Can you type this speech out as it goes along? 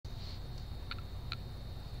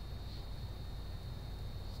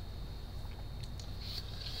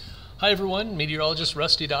Hi everyone, meteorologist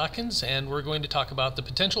Rusty Dawkins, and we're going to talk about the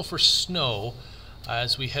potential for snow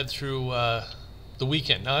as we head through the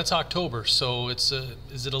weekend. Now it's October, so is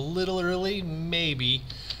it a little early? Maybe.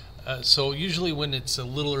 So usually when it's a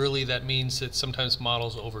little early, that means that sometimes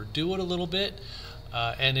models overdo it a little bit,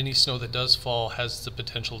 and any snow that does fall has the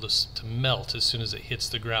potential to melt as soon as it hits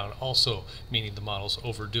the ground, also meaning the models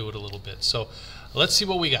overdo it a little bit. So let's see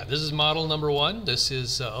what we got. This is model number 1. This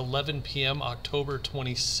is 11 p.m. October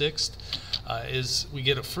 26th. We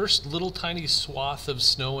get a first little tiny swath of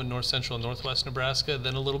snow in north central and northwest Nebraska,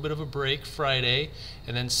 then a little bit of a break Friday,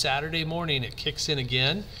 and then Saturday morning it kicks in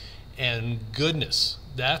again, and goodness,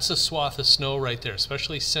 that's a swath of snow right there,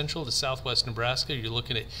 especially central to southwest Nebraska. You're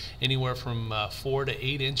looking at anywhere from 4 to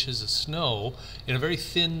 8 inches of snow in a very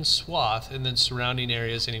thin swath, and then surrounding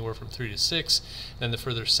areas anywhere from 3 to 6. Then the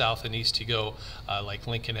further south and east you go, like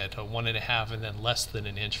Lincoln at 1.5, and then less than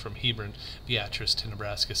an inch from Hebron, Beatrice to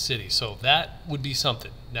Nebraska City. So that would be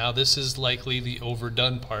something. Now this is likely the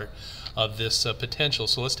overdone part of this potential.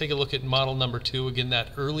 So let's take a look at model number 2. Again, that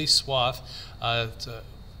early swath.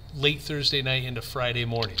 Late Thursday night into Friday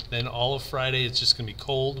morning. Then all of Friday it's just going to be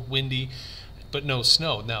cold, windy, but no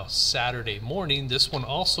snow. Now Saturday morning, this one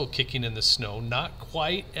also kicking in the snow. Not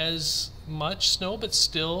quite as much snow, but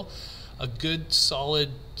still a good solid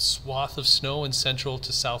swath of snow in central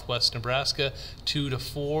to southwest Nebraska. 2 to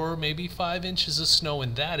 4, maybe 5 inches of snow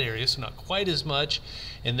in that area, so not quite as much.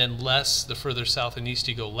 And then less the further south and east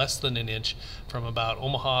you go, less than an inch from about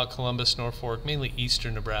Omaha, Columbus, Norfolk, mainly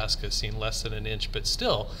eastern Nebraska, seeing less than an inch, but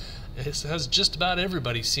still it has just about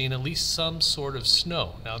everybody seen at least some sort of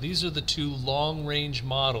snow. Now these are the 2 long-range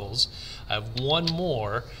models. I have one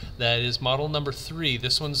more that is model number 3.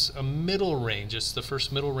 This one's a middle range. It's the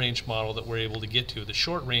first middle range model that we're able to get to. The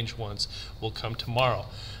short range ones will come tomorrow.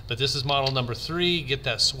 But this is model number 3. Get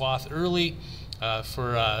that swath early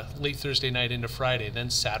for late Thursday night into Friday. Then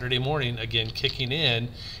Saturday morning, again kicking in,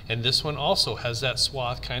 and this one also has that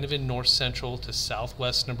swath kind of in north central to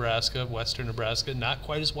southwest Nebraska, western Nebraska, not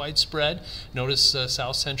quite as widespread. Notice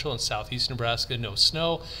south central and southeast Nebraska, no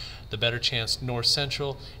snow. The better chance north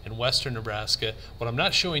central and western Nebraska. What I'm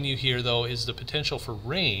not showing you here though is the potential for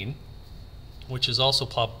rain, which is also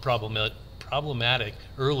problematic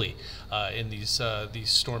early in these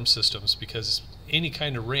storm systems, because any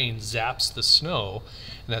kind of rain zaps the snow,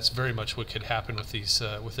 and that's very much what could happen with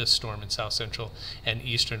this storm in south central and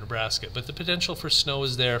eastern Nebraska. But the potential for snow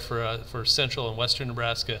is there for central and western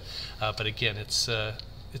Nebraska. But again, it's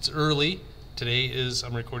early. Today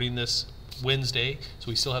I'm recording this Wednesday, so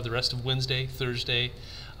we still have the rest of Wednesday, Thursday,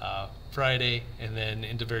 Friday, and then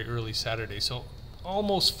into very early Saturday. So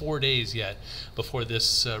almost 4 days yet before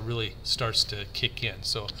this really starts to kick in.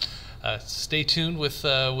 So stay tuned with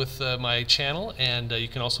my channel, and you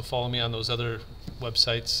can also follow me on those other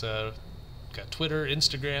websites. Got Twitter,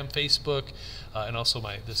 Instagram, Facebook, and also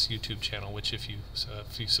this YouTube channel, which if you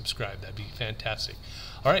subscribe, that'd be fantastic.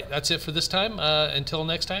 All right, that's it for this time. Until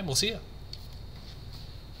next time, we'll see you.